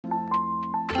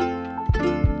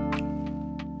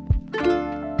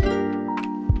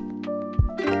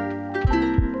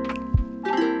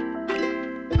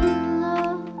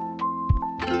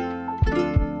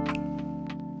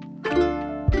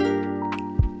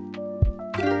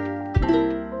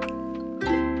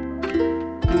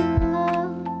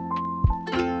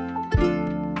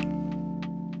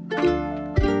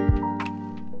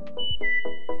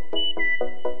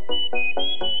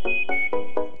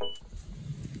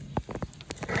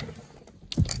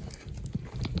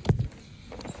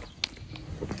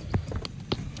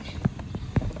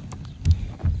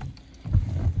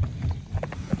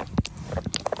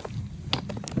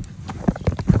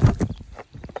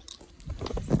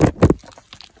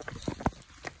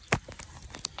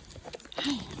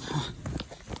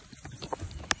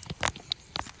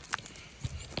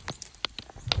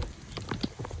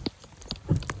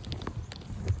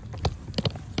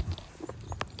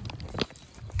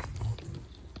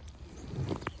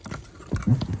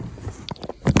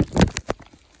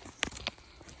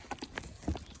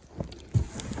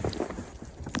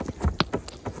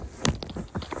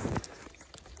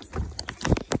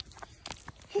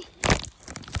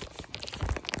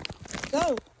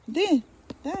Go. Then.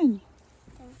 Done.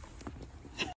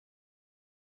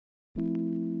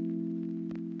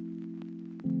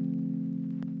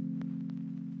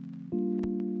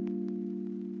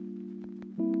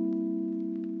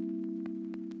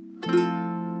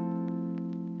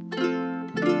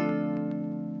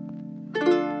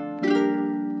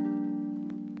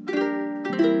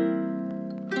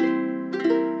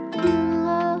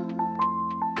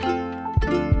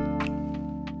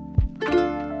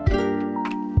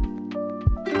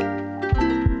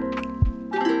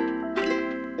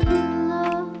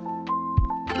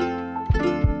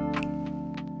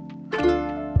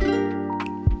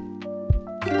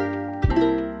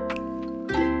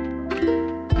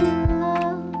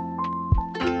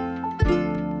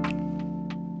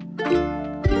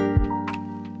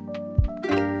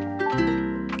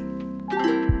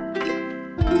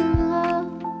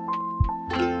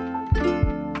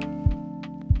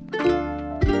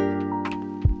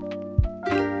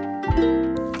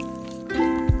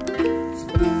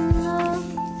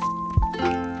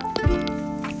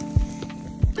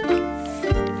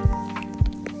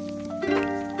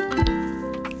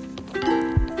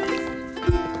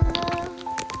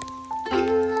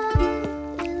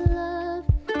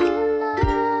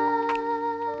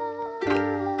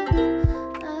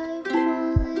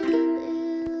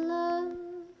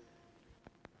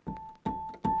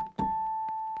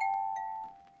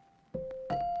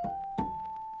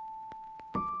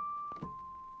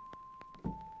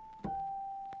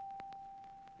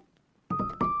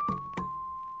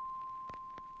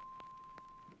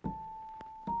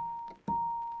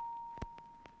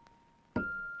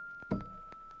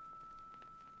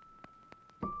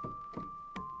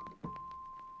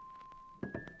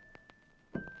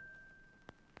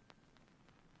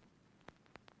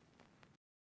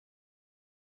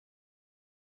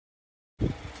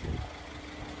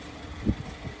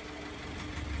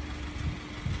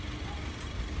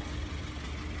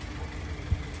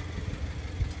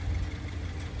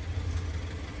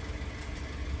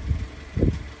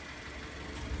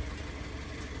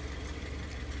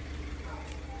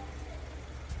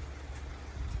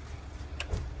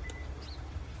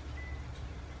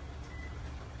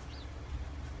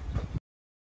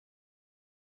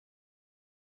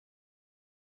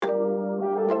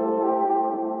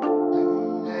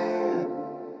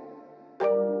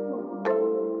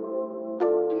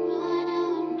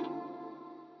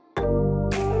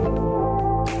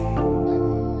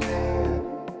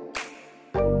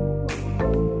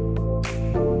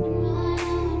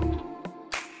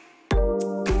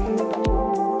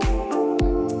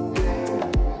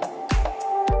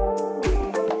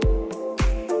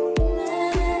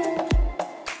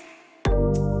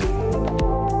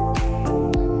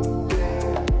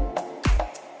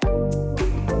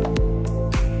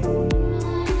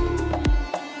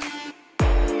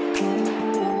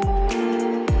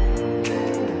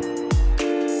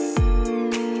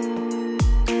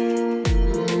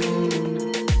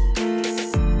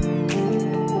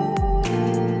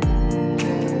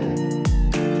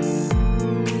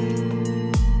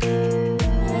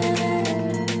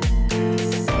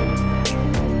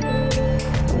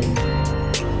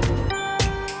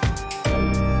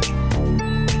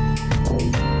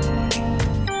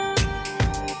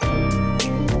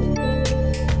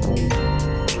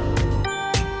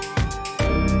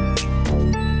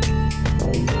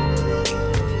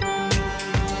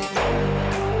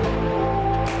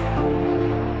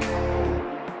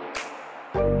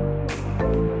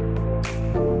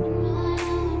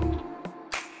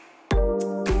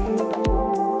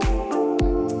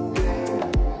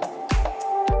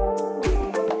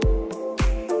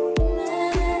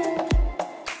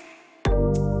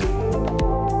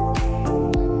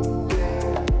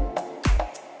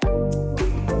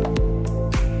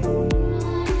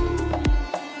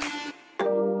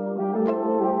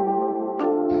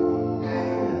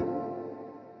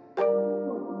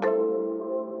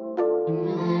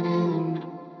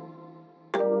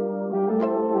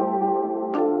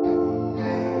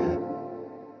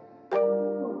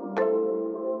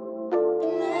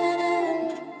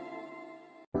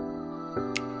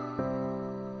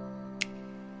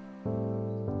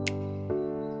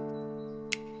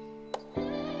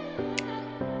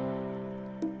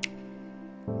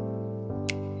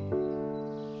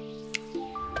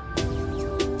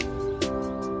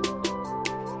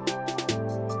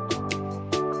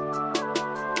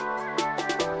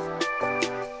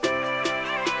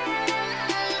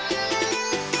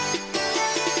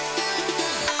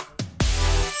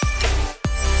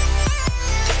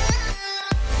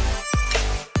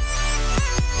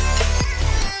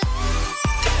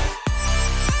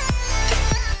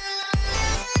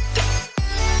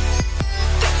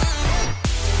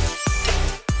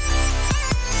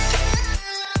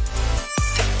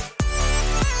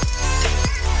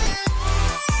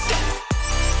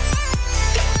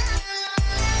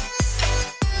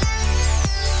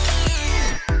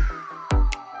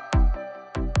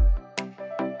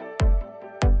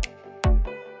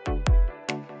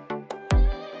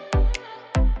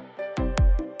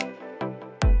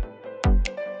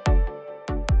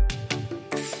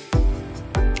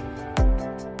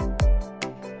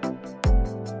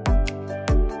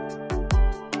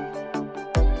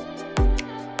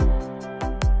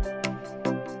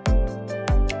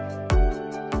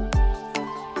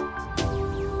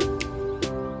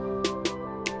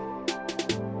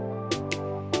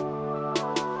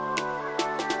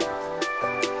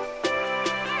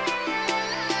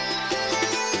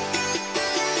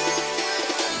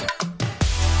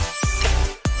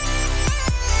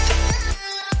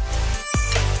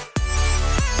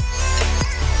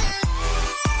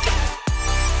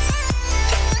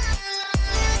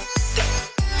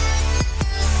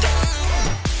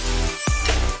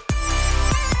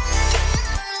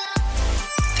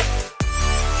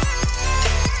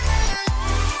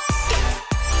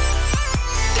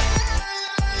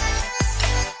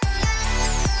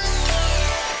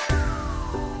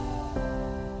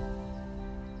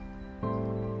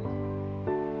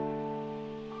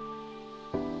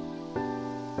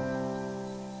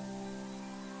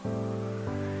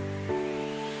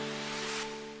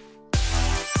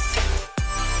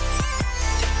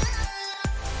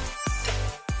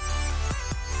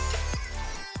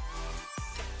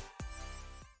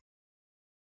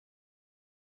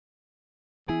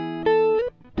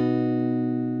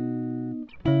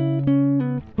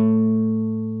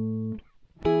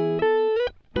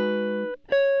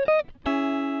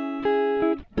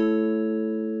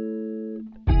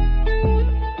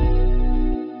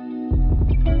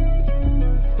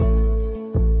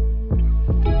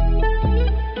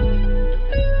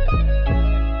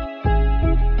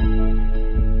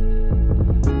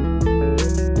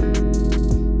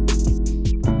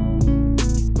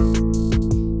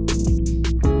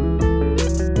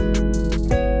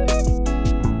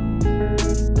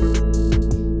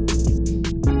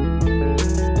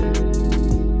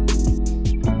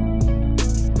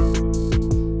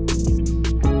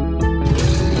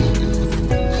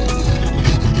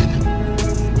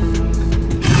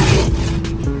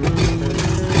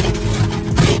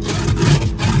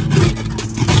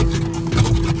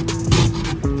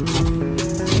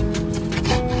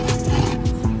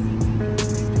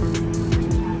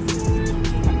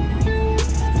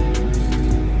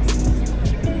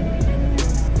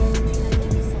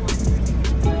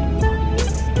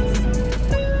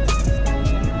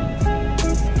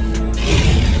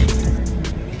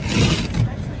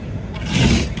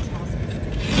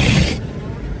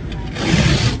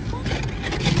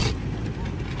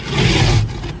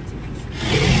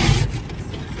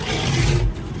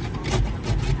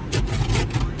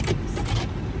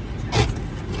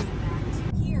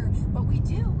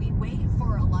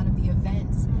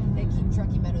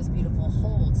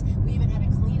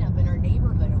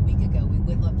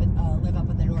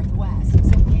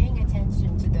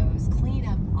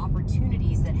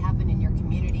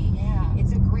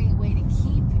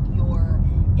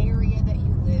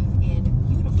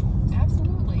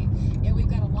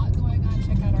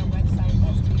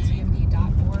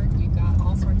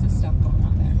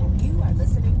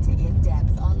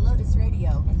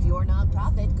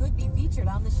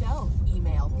 show,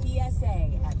 email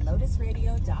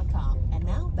psa@lotusradio.com. And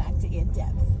now back to In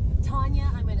Depth. Tanya,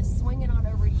 I'm going to swing it on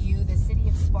over to you, the City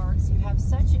of Sparks. You have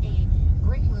such a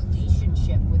great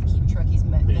relationship with Keep Truckee's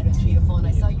Meadows Beautiful, and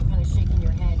I saw you kind of shaking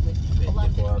your head with a lot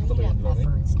of the cleanup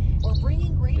efforts, or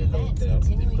bringing great events,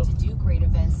 continuing to do great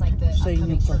events like the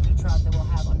upcoming turkey trot that we'll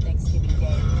have on Thanksgiving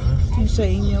Day. As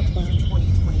we move into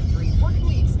 2023, what can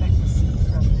we expect to see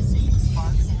from the City of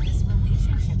Sparks and this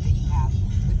relationship that you have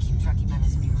with Keep Truckee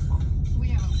Meadows Beautiful?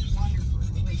 We have a wonderful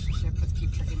relationship with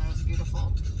Keep Truckee Meadows Beautiful.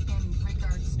 In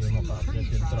regards to turkey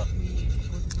trot, we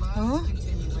would love to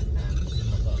continue with them,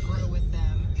 grow with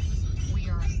them. We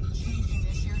are changing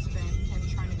this year's event and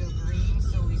trying to go green,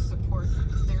 so we support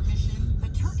their mission. The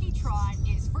turkey trot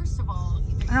is, first of all,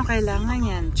 ano kailangan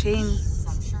yan? Chain.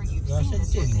 I'm sure you've seen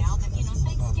this one now, that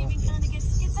Thanksgiving kind of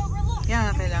gets overlooked.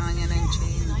 Yan, kailangan niya ng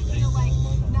chain. And I feel like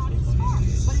not in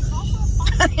Sparks, but it's also a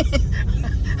fun thing.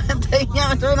 Antayin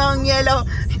niya, ito na ang yellow.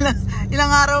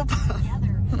 Ilang araw pa.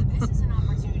 This is an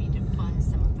opportunity to fund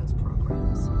some of those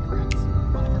programs. Correct.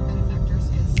 One of our benefactors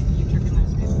is Keep Truckee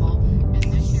Meadows Beautiful, and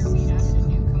this year we added a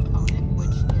new component,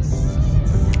 which is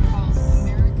called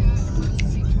America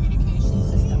Emergency Communication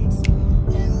Systems,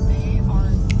 and they are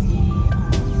the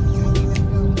company that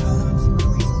goes out to a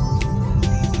resource and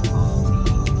they call the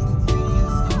radio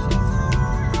stations.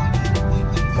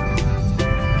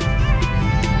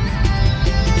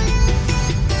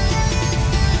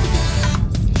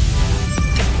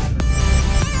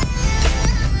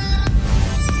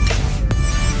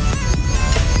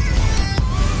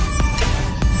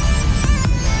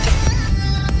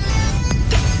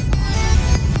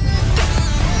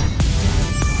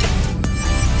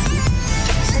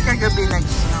 Kasi kagabi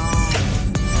nag-snow.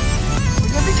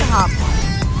 Kagabi kahapon.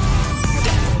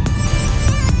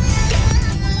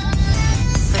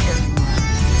 Kagabi nga.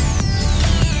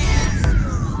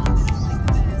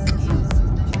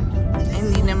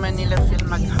 Hindi naman nila feel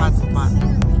mag-hotpot.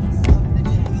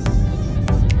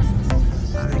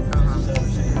 Sabi ko nga.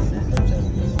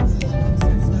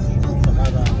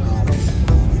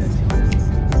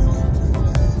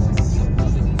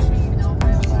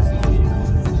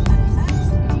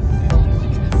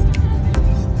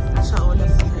 Sa ulam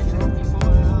pa kayo.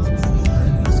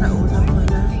 Sa ulam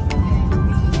pala.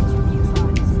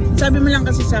 Sabi mo lang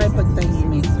kasi sa akin pag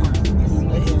tahimik.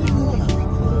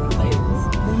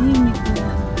 Tahimik na.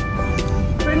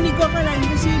 Pero hindi ko akalain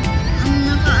kasi ang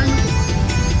nakaano ko.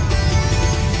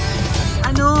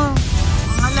 Ano,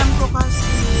 ang alam ko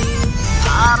kasi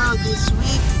araw this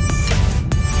week.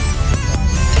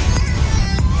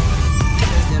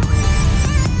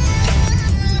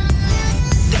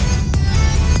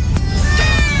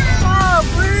 Oh,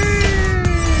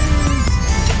 birds!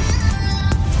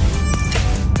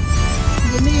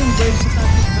 Ganda yung birds sa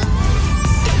tabi.